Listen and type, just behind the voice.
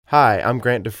Hi, I'm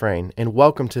Grant Dufresne, and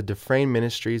welcome to Dufresne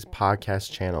Ministries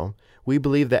podcast channel. We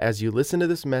believe that as you listen to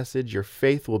this message, your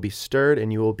faith will be stirred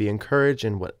and you will be encouraged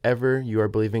in whatever you are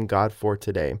believing God for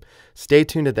today. Stay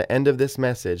tuned at the end of this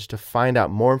message to find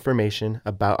out more information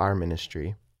about our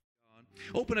ministry.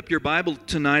 Open up your Bible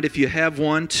tonight, if you have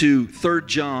one, to 3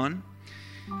 John.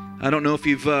 I don't know if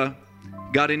you've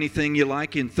got anything you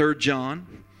like in 3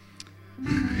 John.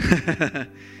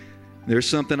 There's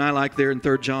something I like there in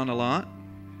 3 John a lot.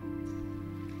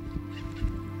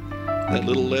 That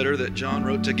little letter that John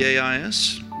wrote to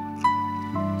Gaius.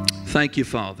 Thank you,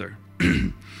 Father.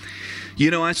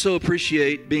 You know, I so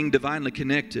appreciate being divinely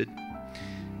connected.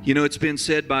 You know, it's been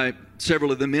said by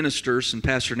several of the ministers, and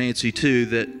Pastor Nancy too,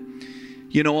 that,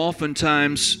 you know,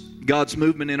 oftentimes God's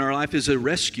movement in our life is a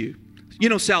rescue. You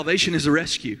know, salvation is a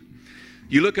rescue.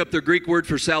 You look up the Greek word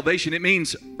for salvation, it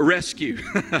means rescue.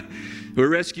 We're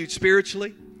rescued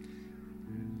spiritually.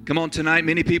 Come on, tonight,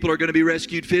 many people are going to be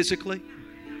rescued physically.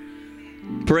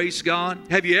 Praise God.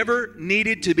 Have you ever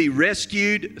needed to be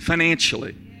rescued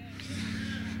financially?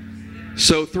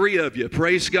 So 3 of you.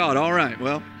 Praise God. All right.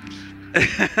 Well,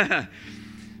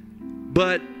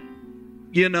 but,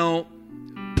 you know,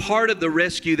 part of the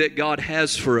rescue that God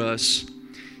has for us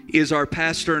is our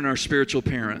pastor and our spiritual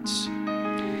parents.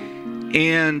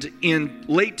 And in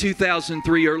late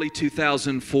 2003, early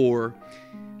 2004,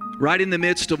 right in the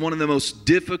midst of one of the most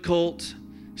difficult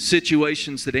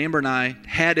situations that Amber and I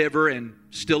had ever, and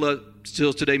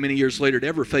still today, many years later, had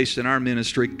ever faced in our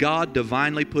ministry, God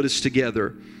divinely put us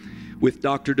together with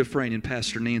Dr. Dufresne and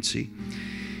Pastor Nancy.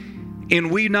 And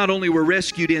we not only were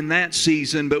rescued in that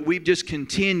season, but we've just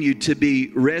continued to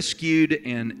be rescued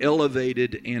and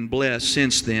elevated and blessed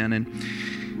since then.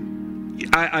 And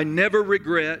I never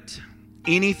regret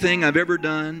anything I've ever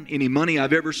done, any money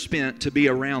I've ever spent to be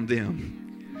around them.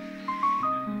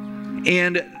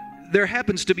 And there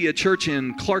happens to be a church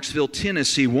in Clarksville,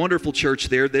 Tennessee, wonderful church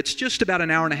there, that's just about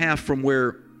an hour and a half from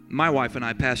where my wife and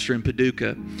I pastor in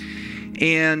Paducah.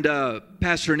 And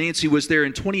Pastor Nancy was there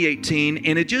in 2018,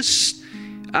 and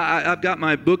I've got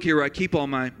my book here where I keep all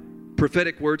my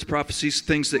prophetic words, prophecies,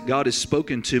 things that God has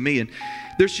spoken to me, and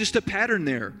there's just a pattern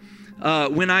there.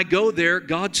 When I go there,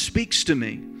 God speaks to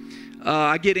me.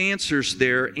 I get answers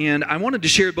there, and I wanted to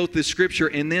share both this scripture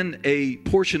and then a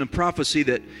portion of prophecy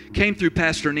that came through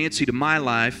Pastor Nancy to my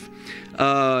life,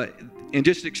 and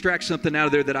just extract something out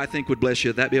of there that I think would bless you.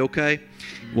 Would that be okay?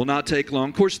 Will not take long.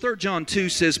 Of course, 3 John 2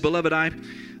 says, Beloved, I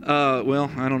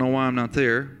don't know why I'm not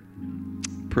there.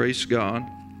 Praise God.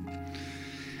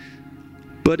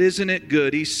 But isn't it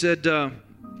good? He said, I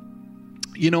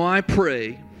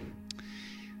pray.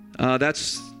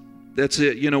 That's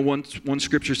it. You know, one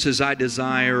scripture says, I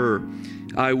desire, or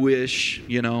I wish,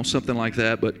 something like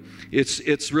that. But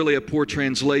it's really a poor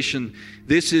translation.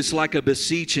 This is like a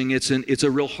beseeching. It's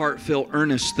a real heartfelt,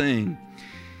 earnest thing.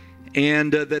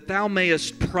 And that thou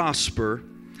mayest prosper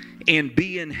and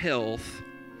be in health,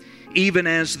 even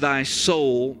as thy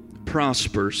soul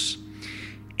prospers.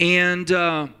 And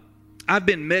I've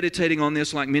been meditating on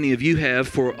this like many of you have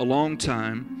for a long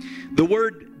time. The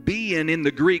word being in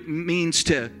the Greek means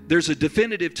there's a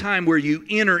definitive time where you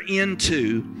enter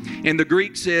into, and the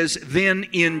Greek says, then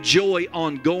enjoy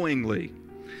ongoingly.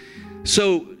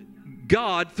 So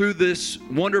God, through this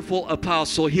wonderful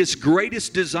apostle, his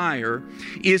greatest desire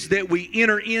is that we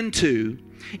enter into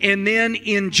and then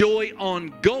enjoy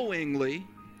ongoingly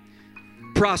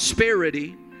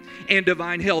prosperity and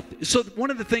divine health. So one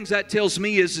of the things that tells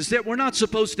me is that we're not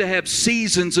supposed to have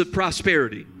seasons of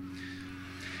prosperity.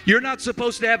 You're not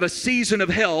supposed to have a season of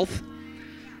health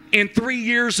and 3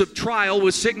 years of trial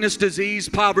with sickness, disease,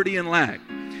 poverty, and lack.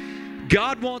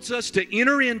 God wants us to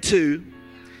enter into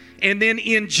and then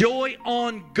enjoy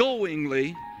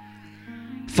ongoingly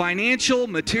financial,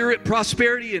 material,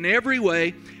 prosperity in every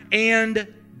way,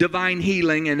 and divine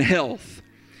healing and health.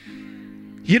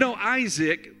 You know,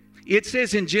 Isaac, it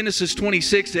says in Genesis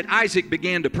 26 that Isaac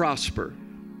began to prosper.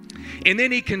 And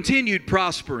then he continued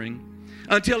prospering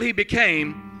until he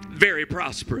became very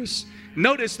prosperous.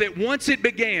 Notice that once it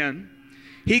began,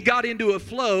 he got into a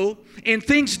flow and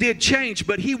things did change,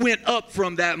 but he went up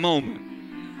from that moment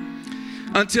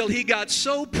until he got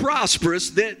so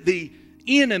prosperous that the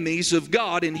enemies of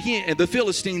God and the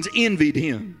Philistines envied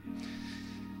him.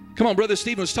 Come on, Brother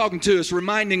Stephen was talking to us,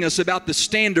 reminding us about the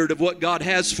standard of what God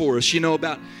has for us,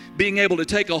 about being able to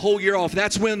take a whole year off.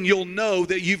 That's when you'll know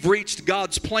that you've reached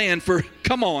God's plan for,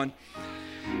 come on.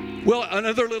 Well,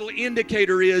 another little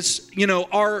indicator is,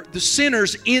 are the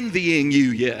sinners envying you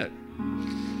yet?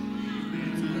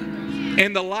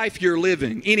 And the life you're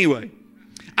living. Anyway,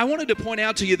 I wanted to point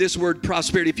out to you this word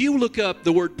prosperity. If you look up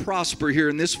the word prosper here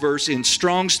in this verse in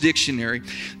Strong's dictionary,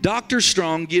 Dr.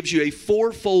 Strong gives you a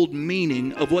fourfold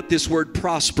meaning of what this word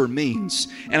prosper means.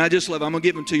 And I just love it. I'm going to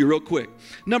give them to you real quick.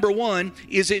 Number one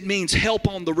is it means help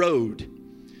on the road.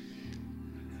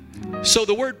 So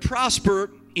the word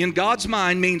prosper in God's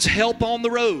mind means help on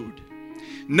the road.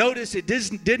 Notice it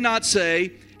did not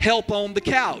say help on the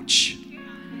couch.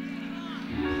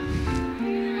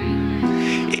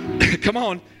 Come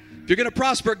on. If you're going to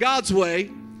prosper God's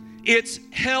way, it's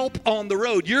help on the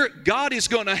road. God is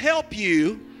going to help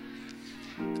you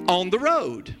on the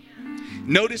road.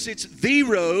 Notice it's the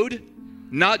road,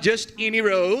 not just any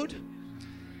road.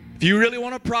 If you really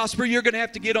want to prosper, you're going to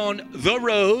have to get on the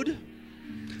road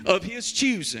of His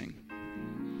choosing.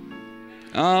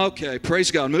 Okay, praise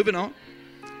God. Moving on.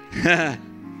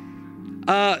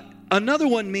 Another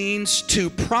one means to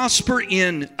prosper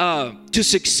to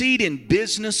succeed in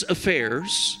business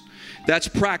affairs. That's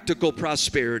practical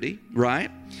prosperity,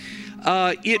 right?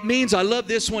 It means, I love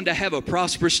this one, to have a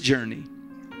prosperous journey.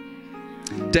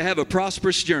 To have a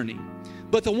prosperous journey.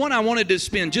 But the one I wanted to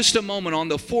spend just a moment on,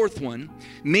 the fourth one,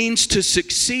 means to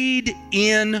succeed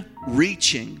in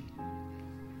reaching.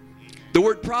 The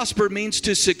word prosper means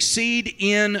to succeed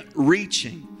in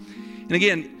reaching. And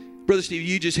again, Brother Steve,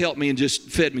 you just helped me and just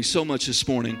fed me so much this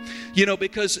morning. You know,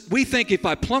 because we think if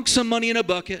I plunk some money in a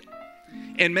bucket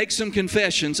and make some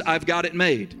confessions, I've got it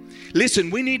made.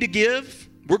 Listen, we need to give.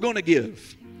 We're going to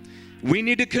give. We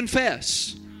need to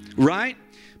confess, right?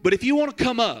 But if you want to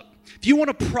come up, if you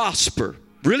want to prosper,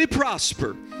 really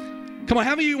prosper, come on,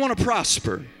 how many of you want to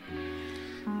prosper?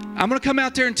 I'm going to come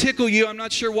out there and tickle you. I'm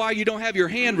not sure why you don't have your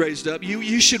hand raised up.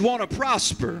 You should want to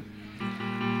prosper.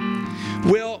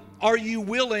 Well, are you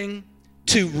willing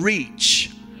to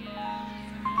reach?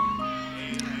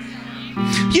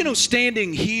 You know,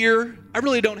 standing here, I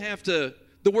really don't have to,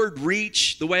 the word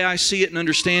reach, the way I see it and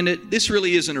understand it, this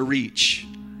really isn't a reach.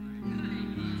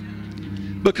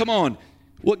 But come on,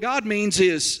 what God means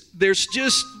is there's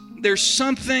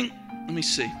something, let me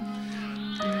see.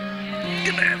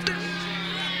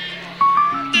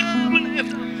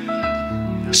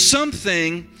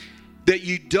 Something that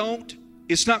you don't,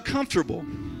 it's not comfortable.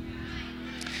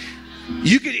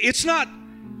 It's not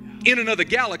in another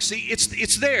galaxy.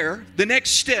 It's there. The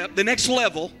next step, the next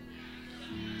level.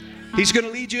 He's going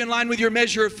to lead you in line with your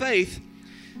measure of faith.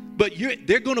 But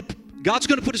God's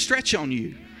going to put a stretch on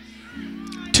you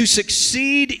to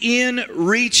succeed in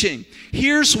reaching.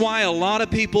 Here's why a lot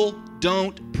of people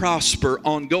don't prosper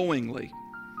ongoingly.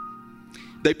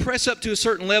 They press up to a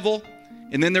certain level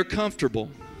and then they're comfortable.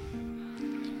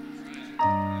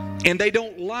 And they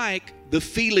don't like the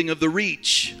feeling of the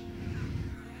reach.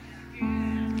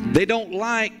 They don't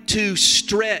like to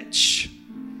stretch.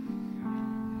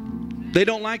 They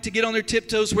don't like to get on their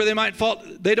tiptoes where they might fall.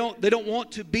 They don't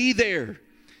want to be there.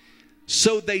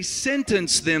 So they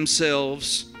sentence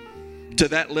themselves to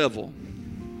that level.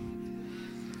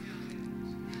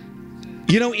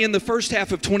 You know, in the first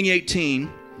half of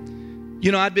 2018,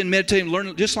 you know, I'd been meditating,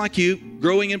 learning, just like you,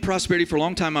 growing in prosperity for a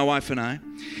long time, my wife and I.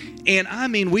 And I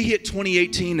mean, we hit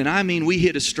 2018, and I mean, we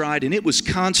hit a stride, and it was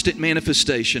constant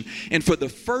manifestation. And for the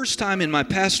first time in my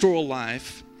pastoral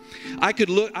life, I could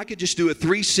just do a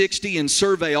 360 and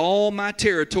survey all my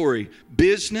territory,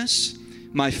 business,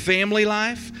 my family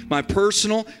life, my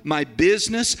personal, my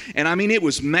business. And I mean, it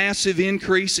was massive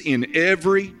increase in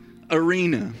every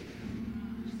arena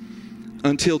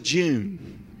until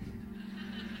June.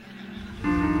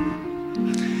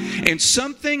 And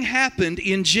something happened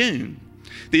in June.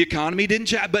 The economy didn't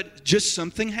change, but just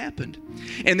something happened.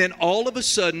 And then all of a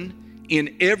sudden,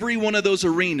 in every one of those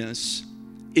arenas,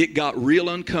 it got real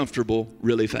uncomfortable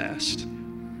really fast.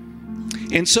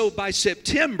 And so by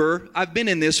September, I've been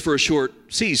in this for a short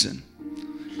season,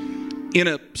 in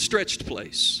a stretched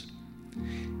place.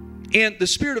 And the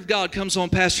Spirit of God comes on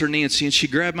Pastor Nancy, and she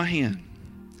grabbed my hand.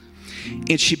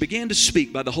 And she began to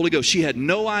speak by the Holy Ghost. She had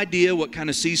no idea what kind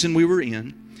of season we were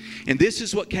in. And this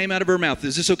is what came out of her mouth.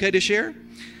 Is this okay to share?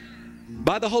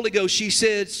 By the Holy Ghost, she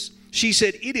said,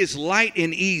 it is light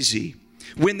and easy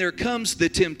when there comes the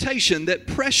temptation that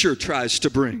pressure tries to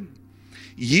bring.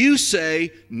 You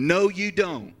say, no, you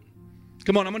don't.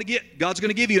 Come on, God's going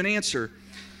to give you an answer.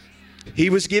 He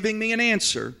was giving me an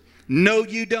answer. No,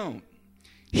 you don't.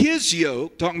 His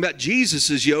yoke, talking about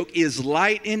Jesus' yoke, is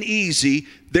light and easy.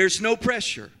 There's no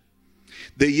pressure.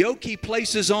 The yoke He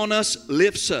places on us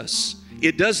lifts us.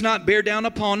 It does not bear down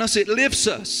upon us. It lifts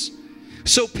us.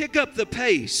 So pick up the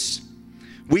pace.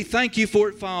 We thank you for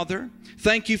it, Father.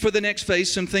 Thank you for the next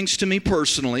phase, some things to me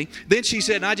personally. Then she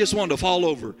said, I just wanted to fall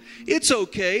over. It's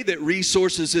okay that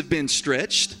resources have been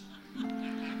stretched.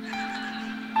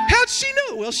 How'd she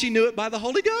know? Well, she knew it by the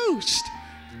Holy Ghost.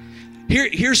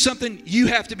 Here's something you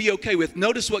have to be okay with.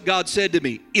 Notice what God said to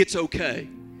me. It's okay.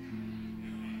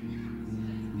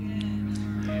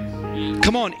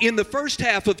 Come on. In the first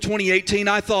half of 2018,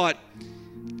 I thought,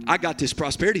 I got this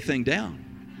prosperity thing down.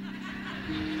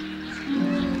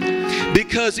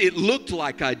 Because it looked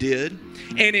like I did,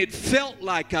 and it felt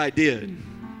like I did.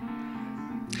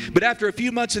 But after a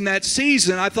few months in that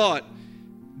season, I thought,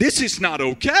 this is not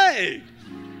okay.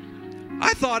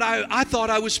 I thought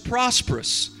I was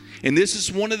prosperous. And this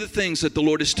is one of the things that the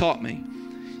Lord has taught me.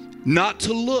 Not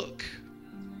to look.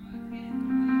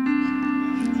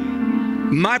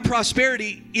 My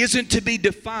prosperity isn't to be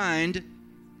defined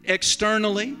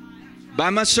externally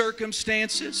by my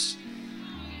circumstances,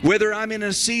 whether I'm in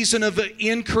a season of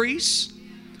increase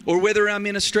or whether I'm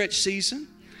in a stretch season.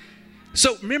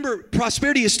 So remember,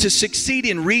 prosperity is to succeed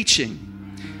in reaching.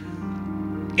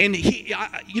 And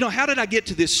how did I get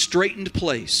to this straightened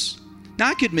place? Now,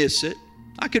 I could miss it.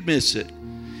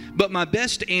 But my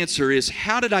best answer is,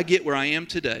 how did I get where I am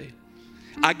today?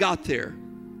 I got there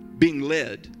being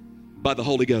led by the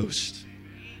Holy Ghost.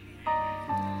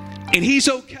 And He's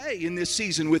okay in this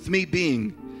season with me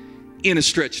being in a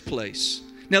stretched place.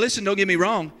 Now listen, don't get me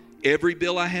wrong. Every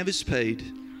bill I have is paid.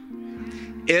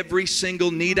 Every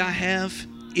single need I have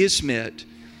is met.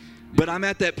 But I'm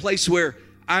at that place where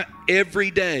every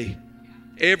day,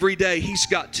 He's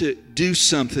got to do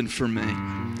something for me.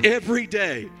 Every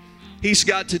day, He's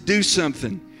got to do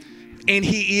something. And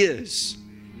He is.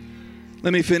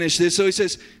 Let me finish this. So He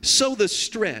says, so the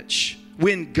stretch,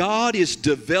 when God is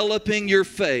developing your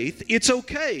faith, it's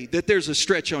okay that there's a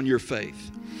stretch on your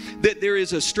faith, that there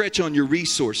is a stretch on your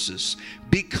resources,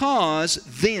 because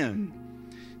then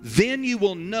you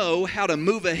will know how to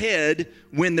move ahead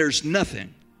when there's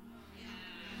nothing.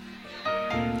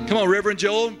 Come on, Reverend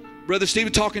Joel, Brother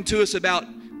Stephen, talking to us about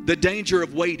the danger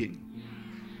of waiting.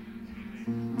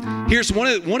 Here's one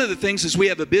of the things is we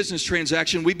have a business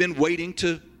transaction we've been waiting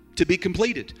to be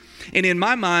completed. And in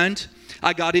my mind,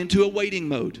 I got into a waiting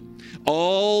mode.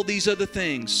 All these other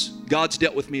things God's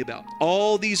dealt with me about.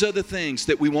 All these other things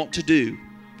that we want to do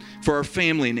for our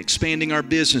family and expanding our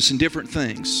business and different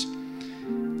things.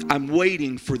 I'm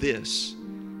waiting for this.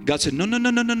 God said,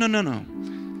 no.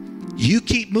 You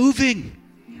keep moving.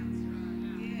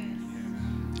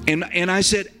 And I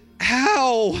said,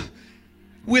 how?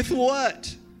 With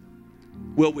what?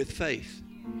 Well, with faith.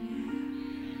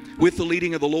 With the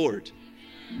leading of the Lord.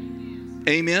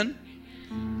 Amen?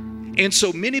 And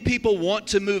so many people want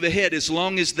to move ahead as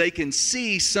long as they can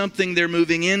see something they're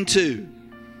moving into.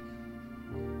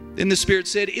 Then the Spirit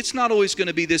said, it's not always going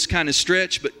to be this kind of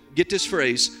stretch, but get this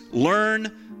phrase,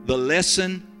 learn the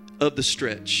lesson of the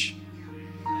stretch.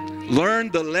 Learn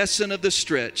the lesson of the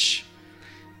stretch.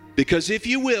 Because if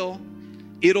you will,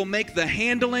 it'll make the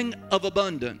handling of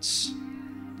abundance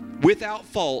without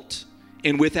fault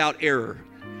and without error.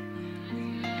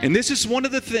 And this is one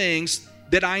of the things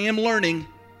that I am learning.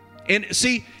 And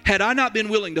see, had I not been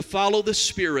willing to follow the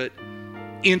Spirit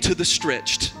into the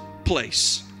stretched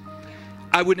place,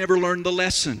 I would never learn the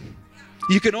lesson.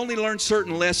 You can only learn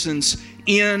certain lessons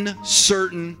in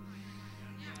certain,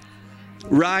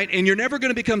 right? And you're never going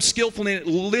to become skillful in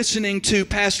listening to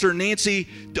Pastor Nancy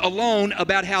alone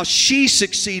about how she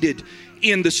succeeded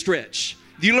in the stretch.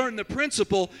 You learn the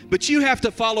principle, but you have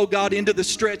to follow God into the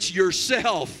stretch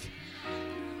yourself.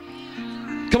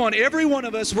 Come on, every one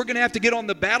of us, we're going to have to get on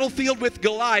the battlefield with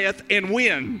Goliath and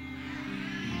win.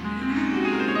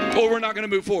 Or we're not going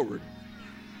to move forward.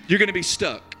 You're going to be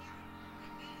stuck.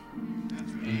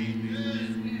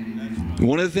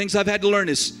 One of the things I've had to learn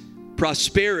is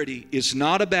prosperity is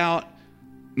not about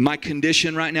my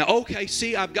condition right now. Okay,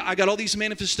 see, I got all these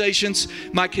manifestations.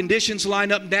 My conditions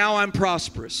line up. Now I'm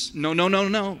prosperous. No.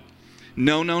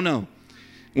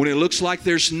 When it looks like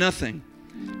there's nothing,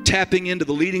 tapping into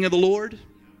the leading of the Lord,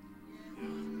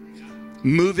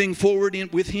 moving forward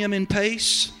with Him in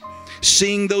pace,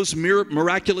 seeing those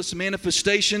miraculous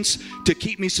manifestations to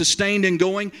keep me sustained and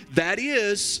going. That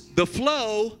is the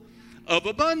flow of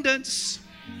abundance.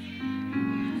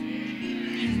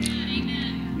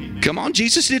 Come on,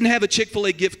 Jesus didn't have a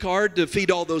Chick-fil-A gift card to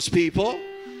feed all those people.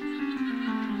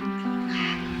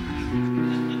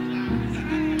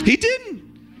 He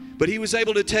didn't. But He was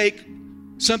able to take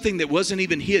something that wasn't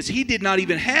even His. He did not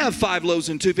even have 5 loaves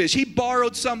and 2 fish. He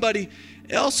borrowed somebody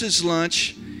else's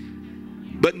lunch.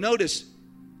 But notice,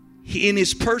 in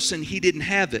His person, He didn't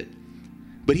have it.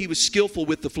 But He was skillful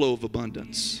with the flow of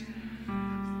abundance.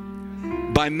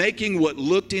 By making what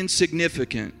looked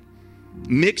insignificant,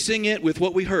 mixing it with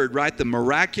what we heard, right? The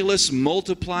miraculous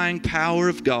multiplying power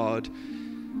of God.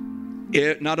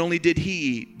 Not only did he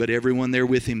eat, but everyone there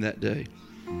with him that day.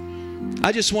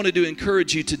 I just wanted to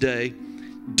encourage you today,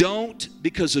 don't,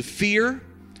 because of fear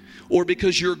or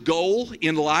because your goal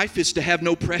in life is to have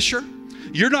no pressure,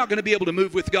 you're not going to be able to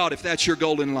move with God if that's your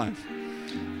goal in life.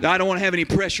 I don't want to have any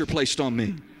pressure placed on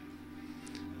me.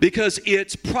 Because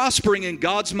it's prospering in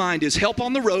God's mind is help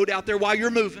on the road out there while you're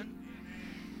moving.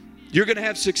 You're going to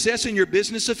have success in your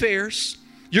business affairs.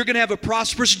 You're going to have a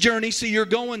prosperous journey, so you're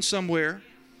going somewhere.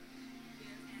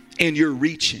 And you're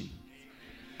reaching.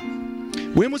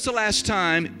 When was the last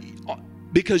time,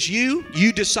 because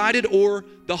you decided or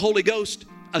the Holy Ghost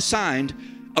assigned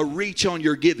a reach on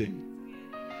your giving?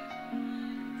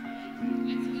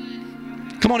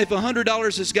 Come on, if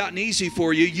 $100 has gotten easy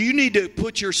for you, you need to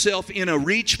put yourself in a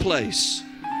reach place.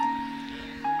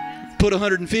 Put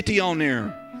 150 on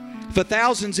there. If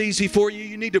 1,000's easy for you,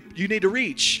 you need to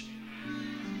reach.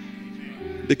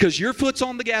 Because your foot's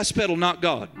on the gas pedal, not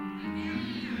God.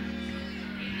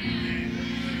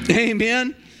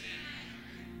 Amen.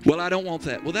 Well, I don't want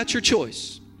that. Well, that's your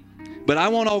choice. But I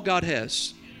want all God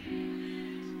has.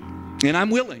 And I'm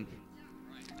willing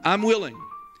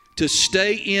to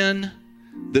stay in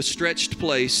the stretched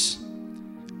place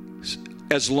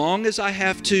as long as I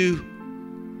have to,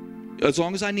 as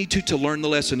long as I need to learn the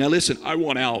lesson. Now listen, I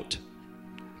want out.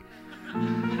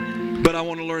 But I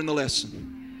want to learn the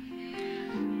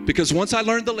lesson. Because once I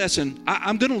learn the lesson,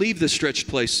 I'm going to leave this stretched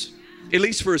place, at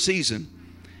least for a season.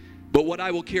 But what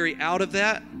I will carry out of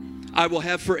that, I will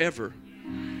have forever.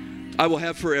 I will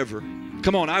have forever.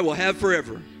 Come on, I will have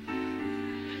forever.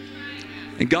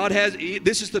 And God has,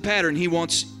 this is the pattern He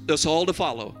wants us all to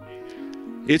follow.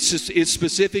 It's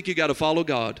specific, you got to follow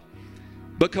God.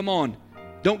 But come on,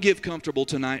 don't give comfortable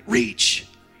tonight. Reach,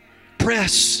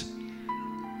 press.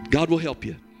 God will help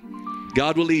you.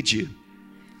 God will lead you.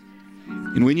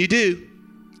 And when you do,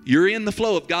 you're in the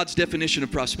flow of God's definition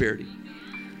of prosperity.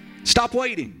 Stop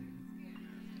waiting.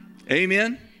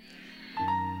 Amen.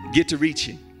 Get to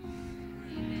reaching.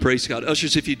 Praise God.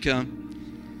 Ushers, if you'd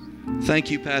come.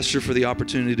 Thank you, Pastor, for the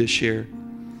opportunity to share.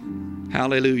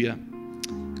 Hallelujah.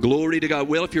 Glory to God.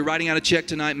 Well, if you're writing out a check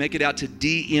tonight, make it out to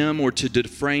DM or to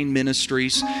Dufresne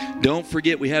Ministries. Don't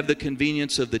forget, we have the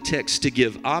convenience of the text to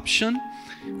give option.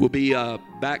 We'll be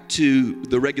back to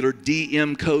the regular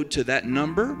DM code to that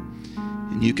number.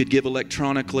 And you could give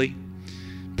electronically.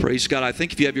 Praise God. I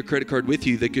think if you have your credit card with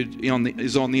you, that could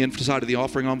is on the inside of the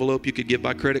offering envelope. You could give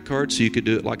by credit card, so you could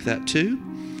do it like that too.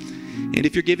 And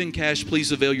if you're giving cash,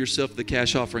 please avail yourself of the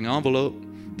cash offering envelope.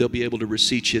 They'll be able to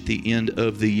receipt you at the end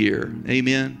of the year.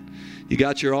 Amen. You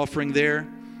got your offering there?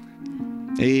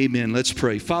 Amen. Let's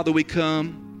pray. Father, we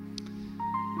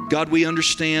come. God, we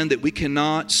understand that we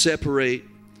cannot separate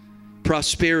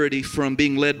prosperity from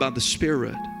being led by the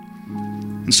Spirit.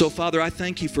 And so, Father, I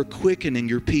thank you for quickening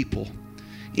your people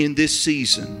in this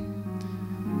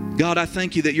season. God, I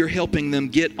thank you that you're helping them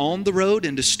get on the road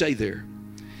and to stay there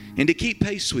and to keep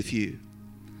pace with you.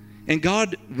 And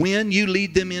God, when you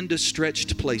lead them into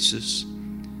stretched places,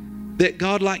 that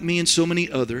God, like me and so many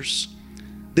others,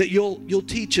 that you'll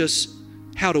teach us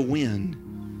how to win.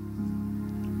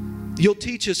 You'll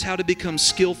teach us how to become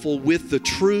skillful with the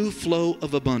true flow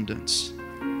of abundance.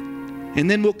 And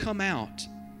then we'll come out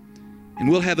and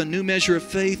we'll have a new measure of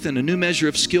faith and a new measure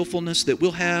of skillfulness that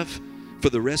we'll have for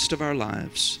the rest of our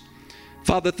lives.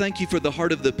 Father, thank you for the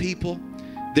heart of the people,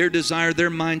 their desire,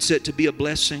 their mindset to be a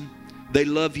blessing. They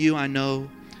love you, I know.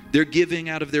 They're giving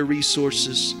out of their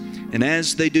resources. And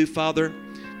as they do, Father,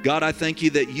 God, I thank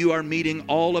you that you are meeting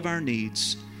all of our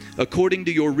needs according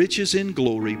to your riches in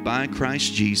glory by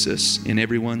Christ Jesus. And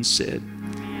everyone said,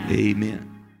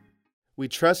 amen. We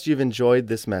trust you've enjoyed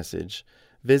this message.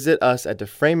 Visit us at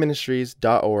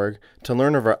DufresneMinistries.org to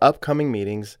learn of our upcoming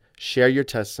meetings, share your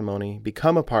testimony,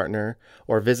 become a partner,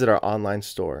 or visit our online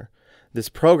store. This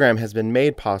program has been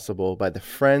made possible by the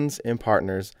friends and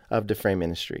partners of Dufresne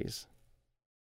Ministries.